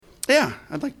Yeah,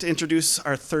 I'd like to introduce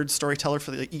our third storyteller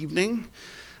for the evening,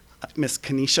 Miss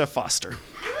Kanisha Foster.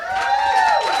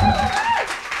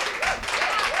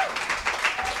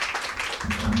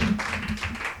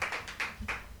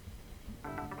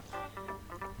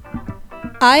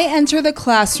 I enter the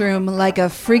classroom like a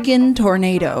freaking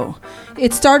tornado.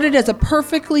 It started as a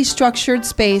perfectly structured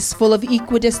space full of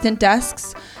equidistant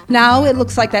desks. Now it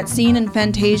looks like that scene in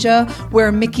Fantasia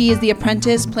where Mickey is the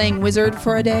apprentice playing wizard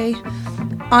for a day.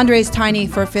 Andre's tiny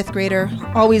for a fifth grader,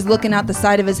 always looking out the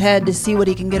side of his head to see what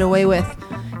he can get away with.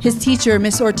 His teacher,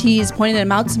 Miss Ortiz, pointed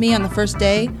him out to me on the first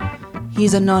day.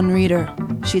 "He's a non-reader,"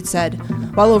 she'd said,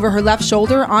 while over her left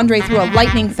shoulder, Andre threw a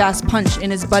lightning-fast punch in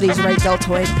his buddy's right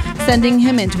deltoid, sending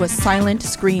him into a silent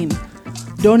scream.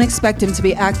 "Don't expect him to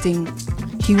be acting.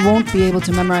 He won't be able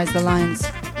to memorize the lines,"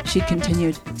 she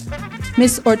continued.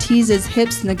 Miss Ortiz's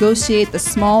hips negotiate the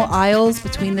small aisles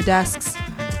between the desks.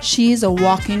 She's a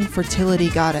walking fertility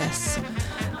goddess.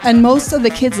 And most of the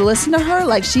kids listen to her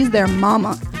like she's their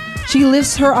mama. She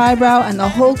lifts her eyebrow and the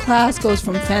whole class goes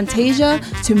from Fantasia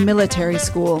to military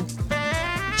school.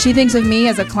 She thinks of me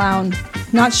as a clown,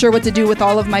 not sure what to do with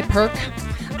all of my perk.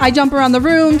 I jump around the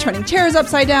room, turning chairs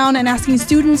upside down and asking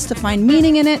students to find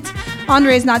meaning in it.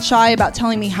 Andre's not shy about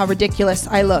telling me how ridiculous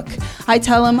I look. I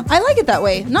tell him I like it that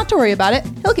way, not to worry about it.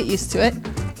 He'll get used to it.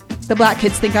 The black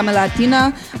kids think I'm a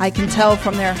Latina. I can tell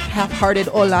from their half-hearted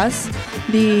holas.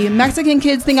 The Mexican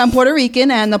kids think I'm Puerto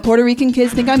Rican, and the Puerto Rican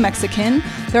kids think I'm Mexican.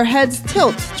 Their heads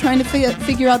tilt, trying to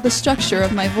figure out the structure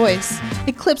of my voice.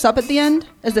 It clips up at the end,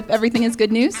 as if everything is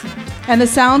good news. And the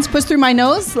sounds push through my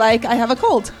nose like I have a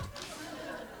cold.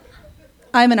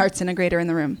 I'm an arts integrator in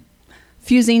the room.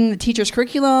 Fusing the teacher's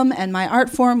curriculum and my art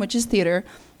form, which is theater,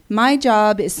 my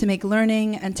job is to make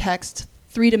learning and text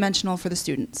three-dimensional for the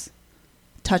students.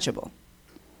 Touchable.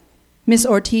 Miss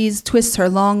Ortiz twists her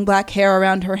long black hair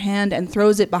around her hand and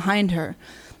throws it behind her.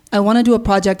 "I want to do a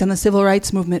project on the civil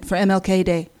rights movement for MLK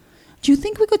Day. Do you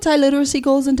think we could tie literacy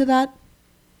goals into that?"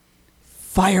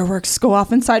 Fireworks go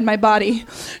off inside my body.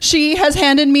 She has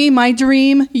handed me my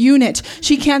dream unit.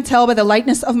 She can't tell by the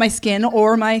lightness of my skin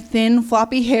or my thin,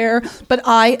 floppy hair, but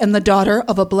I am the daughter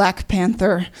of a Black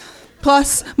Panther.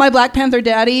 Plus, my Black Panther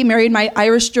daddy married my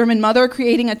Irish-German mother,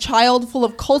 creating a child full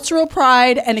of cultural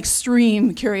pride and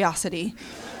extreme curiosity.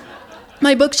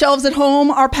 My bookshelves at home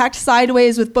are packed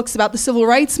sideways with books about the civil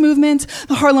rights movement,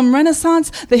 the Harlem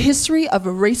Renaissance, the history of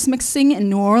race mixing in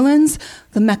New Orleans,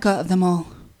 the Mecca of them all.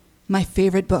 My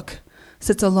favorite book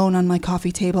sits alone on my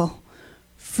coffee table.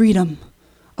 Freedom,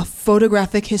 a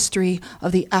photographic history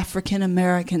of the African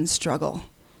American struggle.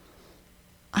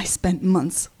 I spent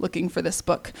months looking for this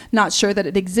book, not sure that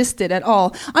it existed at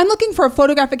all. "I'm looking for a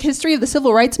photographic history of the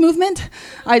civil rights movement,"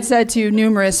 I'd said to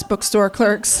numerous bookstore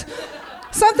clerks.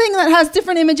 "Something that has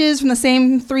different images from the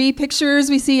same 3 pictures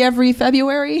we see every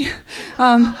February.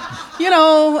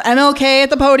 MLK at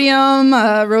the podium,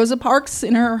 Rosa Parks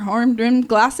in her horn-rimmed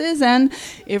glasses, and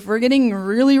if we're getting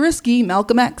really risky,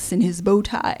 Malcolm X in his bow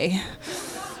tie."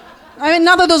 I mean,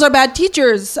 not that those are bad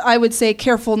teachers, I would say,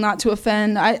 careful not to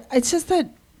offend. It's just that,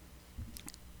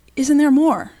 isn't there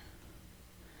more?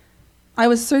 I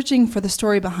was searching for the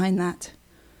story behind that.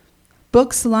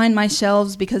 Books line my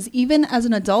shelves because even as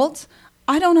an adult,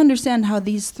 I don't understand how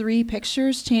these 3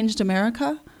 pictures changed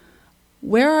America.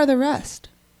 Where are the rest?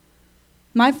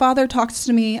 My father talks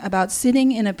to me about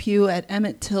sitting in a pew at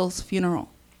Emmett Till's funeral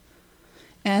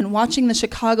and watching the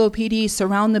Chicago PD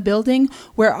surround the building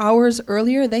where hours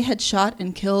earlier they had shot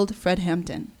and killed Fred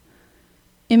Hampton.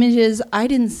 Images I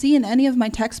didn't see in any of my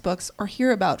textbooks or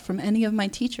hear about from any of my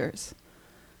teachers.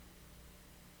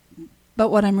 But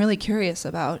what I'm really curious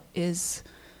about is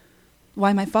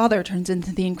why my father turns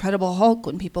into the Incredible Hulk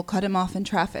when people cut him off in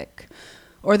traffic,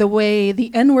 or the way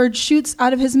the N-word shoots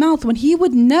out of his mouth when he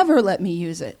would never let me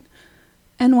use it,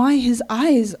 and why his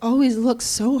eyes always look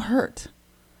so hurt.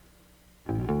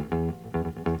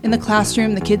 In the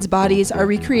classroom, the kids' bodies are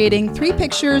recreating 3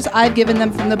 pictures I've given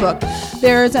them from the book.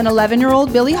 There's an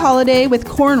 11-year-old Billie Holiday with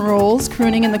corn rolls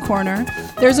crooning in the corner.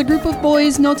 There's a group of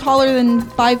boys no taller than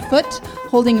 5 foot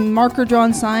holding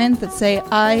marker-drawn signs that say,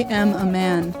 "I am a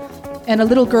man." And a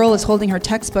little girl is holding her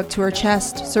textbook to her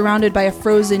chest, surrounded by a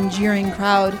frozen, jeering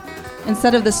crowd.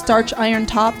 Instead of the starch iron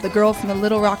top the girl from the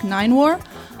Little Rock Nine wore,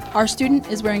 our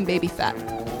student is wearing baby fat.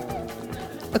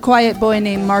 A quiet boy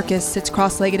named Marcus sits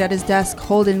cross-legged at his desk,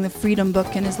 holding the Freedom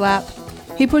book in his lap.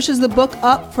 He pushes the book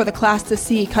up for the class to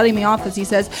see, cutting me off as he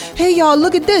says, "Hey y'all,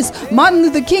 look at this! Martin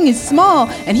Luther King is small,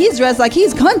 and he's dressed like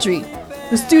he's country."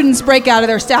 The students break out of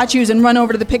their statues and run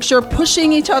over to the picture,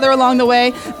 pushing each other along the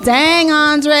way. "Dang,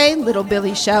 Andre," little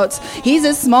Billy shouts. "He's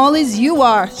as small as you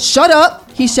are." "Shut up,"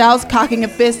 he shouts, cocking a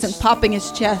fist and popping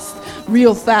his chest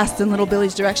real fast in little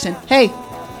Billy's direction. Hey,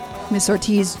 Miss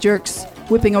Ortiz jerks,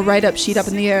 whipping a write-up sheet up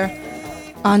in the air.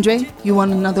 Andre, you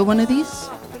want another one of these?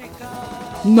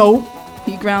 No,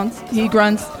 he grunts.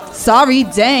 Sorry,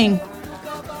 dang.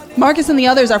 Marcus and the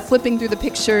others are flipping through the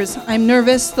pictures. I'm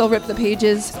nervous, they'll rip the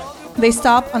pages. They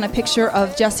stop on a picture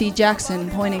of Jesse Jackson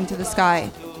pointing to the sky.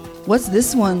 What's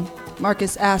this one?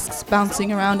 Marcus asks,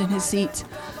 bouncing around in his seat.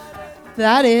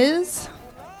 That is...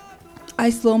 I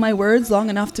slow my words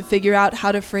long enough to figure out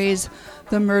how to phrase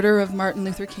the murder of Martin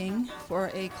Luther King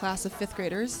for a class of 5th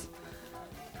graders.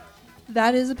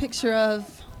 That is a picture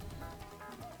of...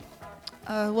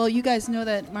 well, you guys know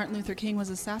that Martin Luther King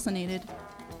was assassinated.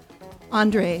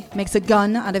 Andre makes a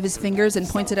gun out of his fingers and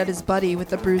points it at his buddy with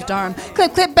the bruised arm.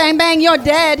 Clip, clip, bang, bang, you're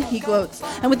dead, he gloats.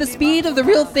 And with the speed of the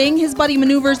real thing, his buddy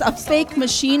maneuvers a fake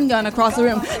machine gun across the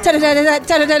room.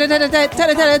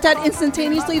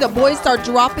 Instantaneously, the boys start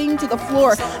dropping to the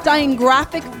floor, dying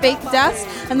graphic fake deaths,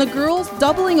 and the girls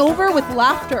doubling over with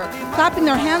laughter, clapping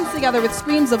their hands together with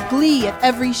screams of glee at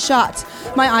every shot.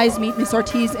 My eyes meet Miss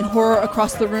Ortiz in horror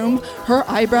across the room. Her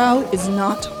eyebrow is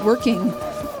not working.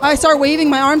 I start waving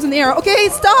my arms in the air. Okay,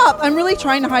 stop! I'm really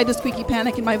trying to hide the squeaky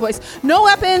panic in my voice. No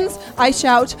weapons! I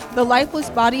shout. The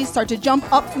lifeless bodies start to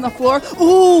jump up from the floor.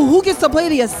 Ooh, who gets to play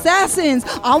the assassins?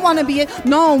 I want to be it.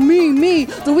 No, me.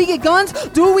 Do we get guns?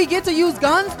 Do we get to use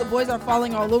guns? The boys are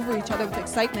falling all over each other with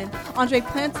excitement. Andre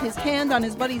plants his hand on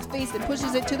his buddy's face and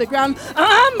pushes it to the ground.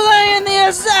 I'm playing the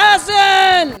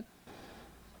assassin!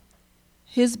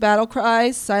 His battle cry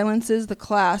silences the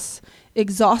class,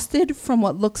 exhausted from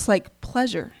what looks like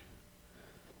pleasure.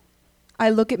 I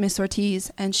look at Miss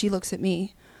Ortiz, and she looks at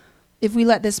me. If we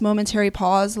let this momentary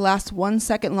pause last 1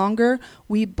 second longer,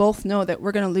 we both know that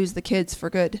we're going to lose the kids for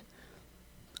good.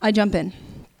 I jump in.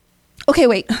 Okay,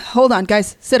 wait, hold on,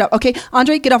 guys, sit up. Okay,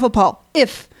 Andre, get off of Paul.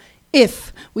 If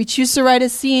we choose to write a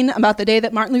scene about the day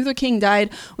that Martin Luther King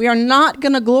died, we are not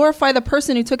going to glorify the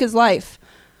person who took his life.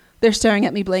 They're staring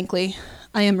at me blankly.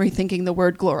 I am rethinking the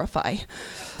word glorify.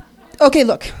 Okay,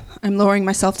 look, I'm lowering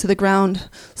myself to the ground,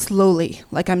 slowly,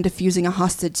 like I'm diffusing a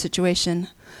hostage situation.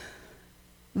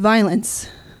 Violence.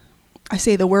 I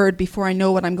say the word before I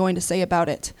know what I'm going to say about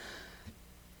it.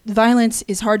 Violence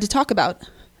is hard to talk about.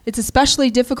 It's especially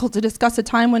difficult to discuss a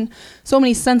time when so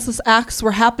many senseless acts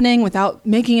were happening without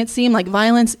making it seem like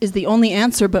violence is the only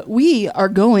answer, but we are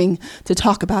going to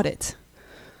talk about it.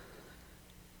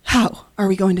 How are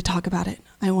we going to talk about it,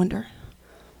 I wonder?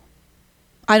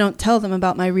 I don't tell them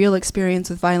about my real experience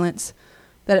with violence,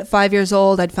 that at 5 years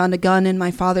old I'd found a gun in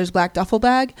my father's black duffel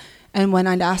bag, and when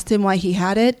I'd asked him why he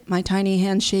had it, my tiny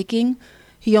hand shaking,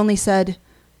 he only said,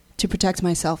 to protect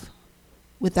myself,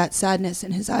 with that sadness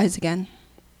in his eyes again.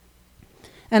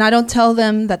 And I don't tell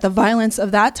them that the violence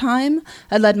of that time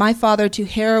had led my father to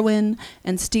heroin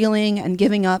and stealing and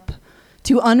giving up,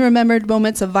 to unremembered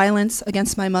moments of violence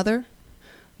against my mother,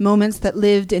 moments that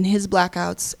lived in his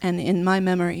blackouts and in my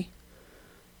memory.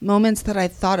 Moments that I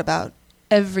thought about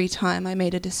every time I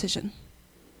made a decision.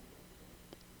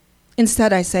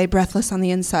 Instead, I say, breathless on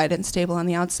the inside and stable on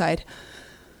the outside,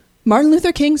 Martin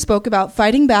Luther King spoke about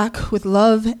fighting back with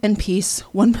love and peace,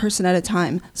 one person at a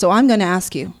time. So I'm going to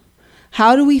ask you,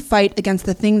 how do we fight against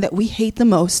the thing that we hate the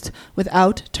most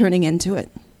without turning into it?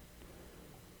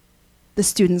 The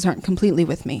students aren't completely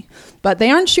with me, but they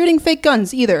aren't shooting fake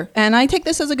guns either, and I take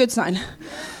this as a good sign.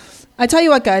 I tell you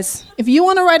what, guys, if you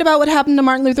want to write about what happened to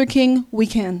Martin Luther King, we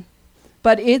can.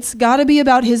 But it's got to be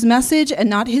about his message and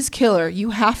not his killer. You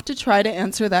have to try to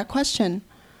answer that question.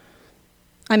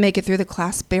 I make it through the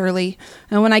class barely,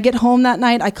 and when I get home that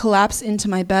night, I collapse into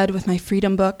my bed with my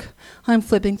freedom book. I'm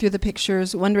flipping through the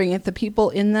pictures, wondering if the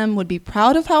people in them would be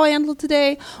proud of how I handled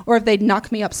today, or if they'd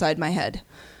knock me upside my head.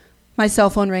 My cell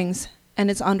phone rings,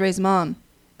 and it's Andre's mom.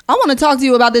 I want to talk to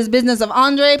you about this business of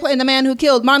Andre playing the man who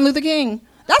killed Martin Luther King.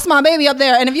 That's my baby up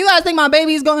there, and if you guys think my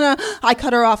baby's going to... I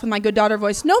cut her off with my good daughter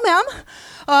voice. No, ma'am.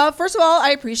 First of all,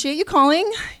 I appreciate you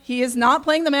calling. He is not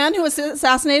playing the man who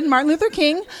assassinated Martin Luther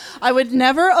King. I would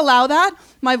never allow that.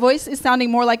 My voice is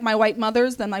sounding more like my white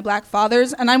mother's than my black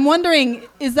father's, and I'm wondering,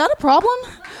 is that a problem?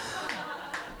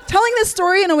 Telling this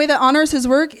story in a way that honors his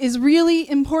work is really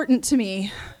important to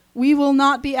me. We will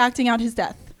not be acting out his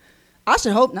death. I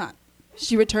should hope not.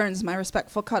 She returns my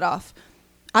respectful cutoff.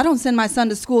 I don't send my son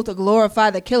to school to glorify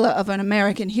the killer of an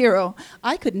American hero.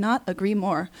 I could not agree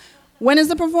more. When is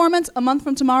the performance? A month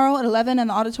from tomorrow at 11 in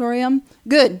the auditorium?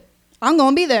 Good. I'm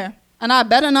going to be there. And I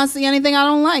better not see anything I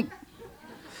don't like.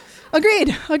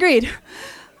 Agreed.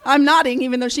 I'm nodding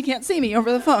even though she can't see me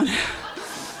over the phone.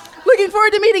 Looking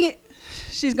forward to meeting it.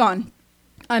 She's gone.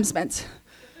 I'm spent.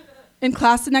 In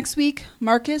class the next week,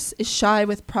 Marcus is shy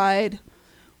with pride.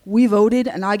 We voted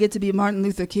and I get to be Martin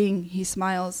Luther King, he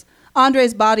smiles.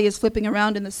 Andre's body is flipping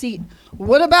around in the seat.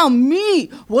 What about me?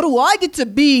 What do I get to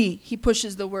be? He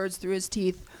pushes the words through his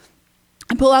teeth.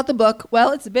 I pull out the book.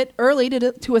 Well, it's a bit early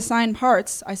to assign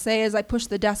parts, I say as I push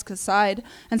the desk aside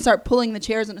and start pulling the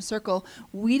chairs in a circle.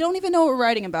 We don't even know what we're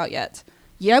writing about yet.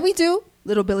 Yeah, we do,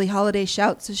 little Billie Holiday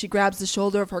shouts as she grabs the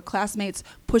shoulder of her classmates,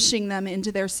 pushing them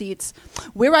into their seats.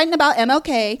 We're writing about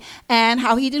MLK and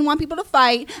how he didn't want people to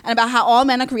fight and about how all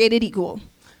men are created equal.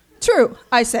 True,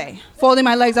 I say, folding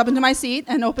my legs up into my seat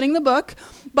and opening the book,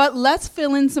 but let's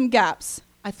fill in some gaps.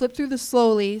 I flip through this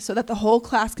slowly so that the whole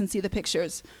class can see the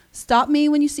pictures. Stop me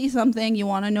when you see something you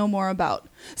want to know more about.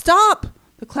 Stop!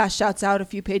 The class shouts out a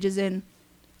few pages in.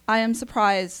 I am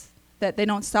surprised that they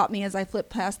don't stop me as I flip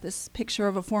past this picture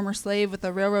of a former slave with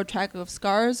a railroad track of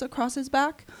scars across his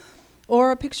back,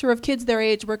 or a picture of kids their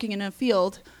age working in a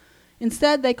field.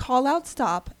 Instead, they call out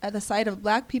stop at the sight of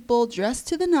black people dressed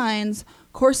to the nines,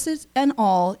 corsets and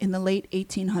all, in the late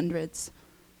 1800s.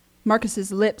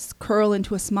 Marcus's lips curl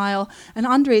into a smile, and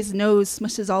Andre's nose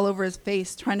smushes all over his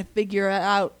face, trying to figure it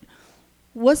out.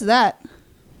 What's that?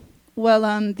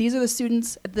 Well, these are the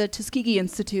students at the Tuskegee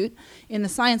Institute in the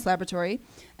science laboratory,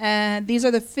 and these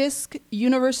are the Fisk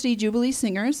University Jubilee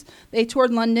Singers. They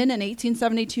toured London in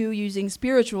 1872 using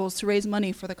spirituals to raise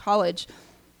money for the college.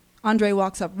 Andre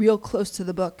walks up real close to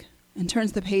the book and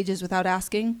turns the pages without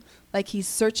asking, like he's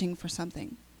searching for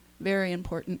something very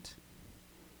important.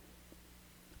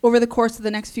 Over the course of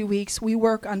the next few weeks, we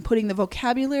work on putting the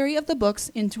vocabulary of the books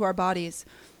into our bodies.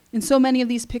 In so many of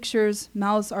these pictures,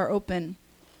 mouths are open.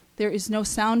 There is no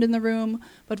sound in the room,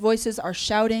 but voices are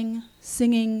shouting,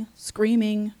 singing,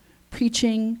 screaming,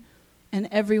 preaching, and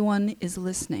everyone is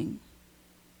listening.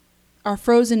 Our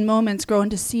frozen moments grow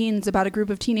into scenes about a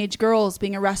group of teenage girls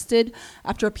being arrested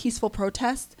after a peaceful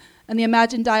protest and the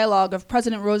imagined dialogue of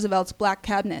President Roosevelt's Black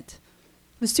Cabinet.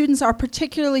 The students are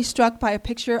particularly struck by a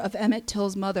picture of Emmett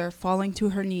Till's mother falling to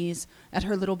her knees at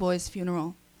her little boy's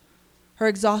funeral, her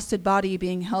exhausted body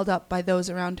being held up by those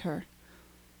around her.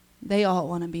 They all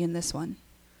want to be in this one,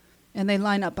 and they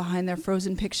line up behind their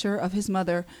frozen picture of his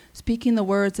mother, speaking the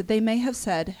words that they may have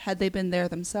said had they been there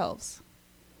themselves.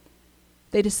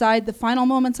 They decide the final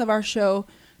moments of our show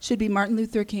should be Martin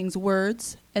Luther King's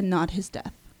words and not his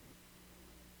death.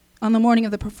 On the morning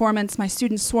of the performance, my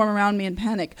students swarm around me in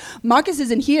panic. Marcus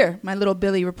isn't here, my little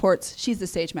Billy reports. She's the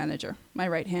stage manager, my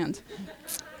right hand.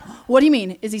 What do you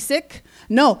mean? Is he sick?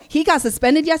 No, he got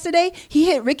suspended yesterday. He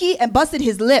hit Ricky and busted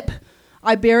his lip.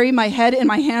 I bury my head in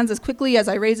my hands as quickly as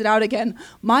I raise it out again.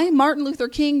 My Martin Luther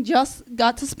King just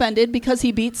got suspended because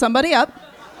he beat somebody up.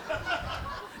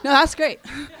 No, that's great.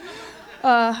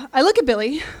 I look at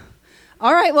Billy.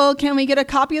 All right, well, can we get a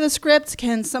copy of the script?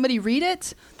 Can somebody read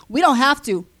it? We don't have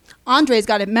to. Andre's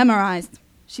got it memorized,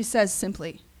 she says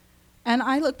simply. And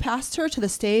I look past her to the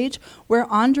stage where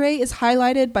Andre is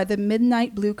highlighted by the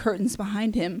midnight blue curtains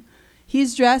behind him.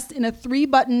 He's dressed in a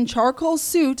 3-button charcoal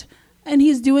suit and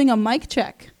he's doing a mic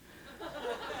check.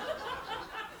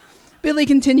 Billy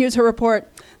continues her report.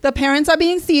 The parents are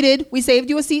being seated. We saved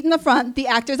you a seat in the front. The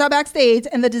actors are backstage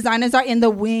and the designers are in the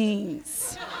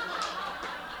wings.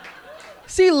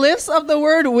 She lifts up the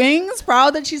word wings,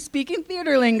 proud that she's speaking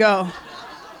theater lingo.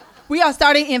 We are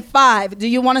starting in 5. Do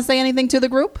you want to say anything to the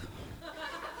group?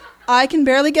 I can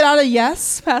barely get out a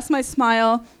yes past my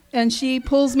smile, and she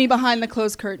pulls me behind the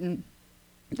closed curtain.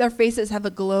 Their faces have a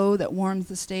glow that warms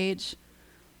the stage.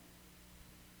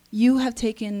 You have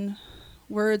taken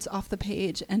words off the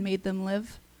page and made them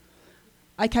live.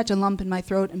 I catch a lump in my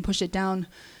throat and push it down,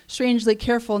 strangely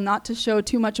careful not to show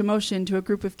too much emotion to a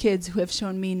group of kids who have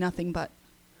shown me nothing but.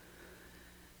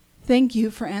 Thank you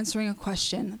for answering a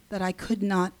question that I could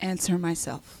not answer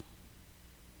myself.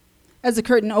 As the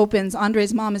curtain opens,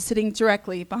 Andre's mom is sitting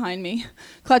directly behind me,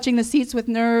 clutching the seats with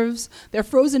nerves. Their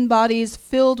frozen bodies,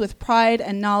 filled with pride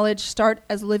and knowledge, start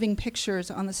as living pictures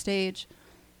on the stage.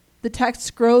 The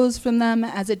text grows from them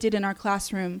as it did in our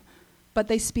classroom, but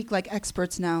they speak like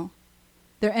experts now,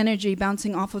 their energy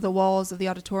bouncing off of the walls of the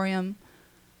auditorium.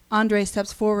 Andre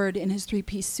steps forward in his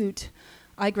 3-piece suit.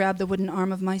 I grab the wooden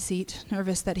arm of my seat,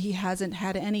 nervous that he hasn't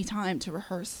had any time to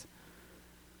rehearse.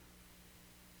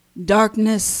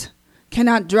 Darkness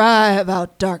cannot drive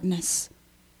out darkness.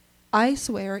 I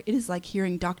swear it is like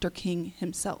hearing Dr. King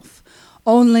himself.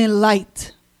 Only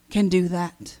light can do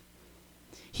that.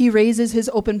 He raises his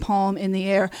open palm in the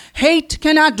air. Hate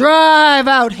cannot drive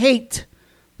out hate.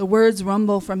 The words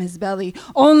rumble from his belly.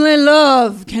 Only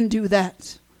love can do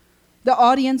that. The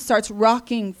audience starts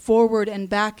rocking forward and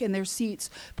back in their seats,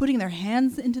 putting their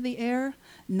hands into the air,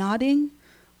 nodding.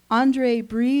 Andre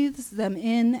breathes them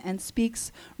in and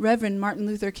speaks Reverend Martin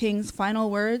Luther King's final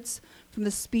words from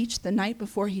the speech the night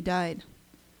before he died.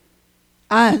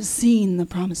 I have seen the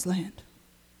promised land.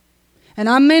 And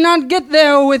I may not get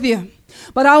there with you,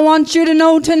 but I want you to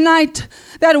know tonight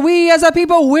that we as a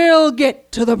people will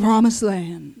get to the promised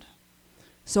land.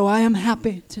 So I am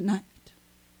happy tonight.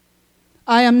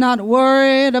 I am not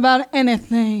worried about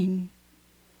anything.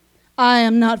 I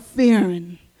am not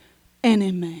fearing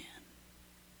any man.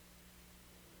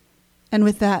 And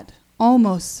with that,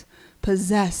 almost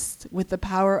possessed with the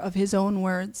power of his own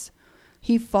words,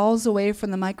 he falls away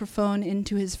from the microphone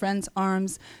into his friend's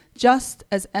arms, just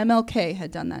as MLK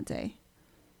had done that day.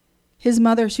 His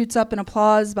mother shoots up in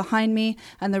applause behind me,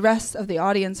 and the rest of the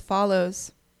audience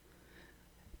follows.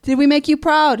 Did we make you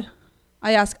proud?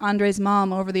 I ask Andre's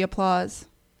mom over the applause.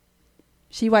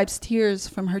 She wipes tears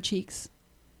from her cheeks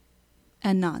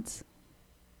and nods.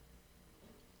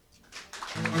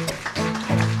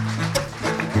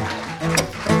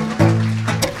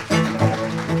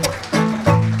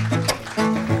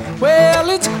 Well,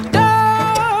 it's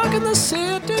dark in the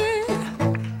city.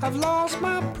 I've lost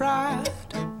my pride.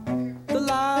 The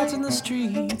lights in the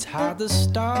streets hide the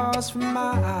stars from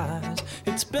my eyes.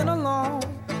 It's been a long,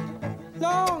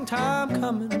 long time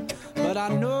coming, but I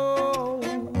know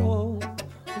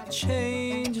the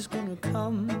change is gonna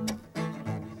come.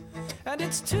 And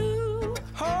it's too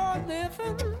hard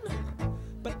living,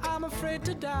 but I'm afraid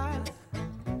to die,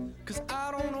 'cause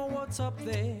I don't know what's up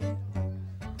there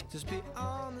just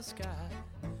beyond the sky.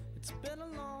 It's been a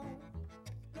long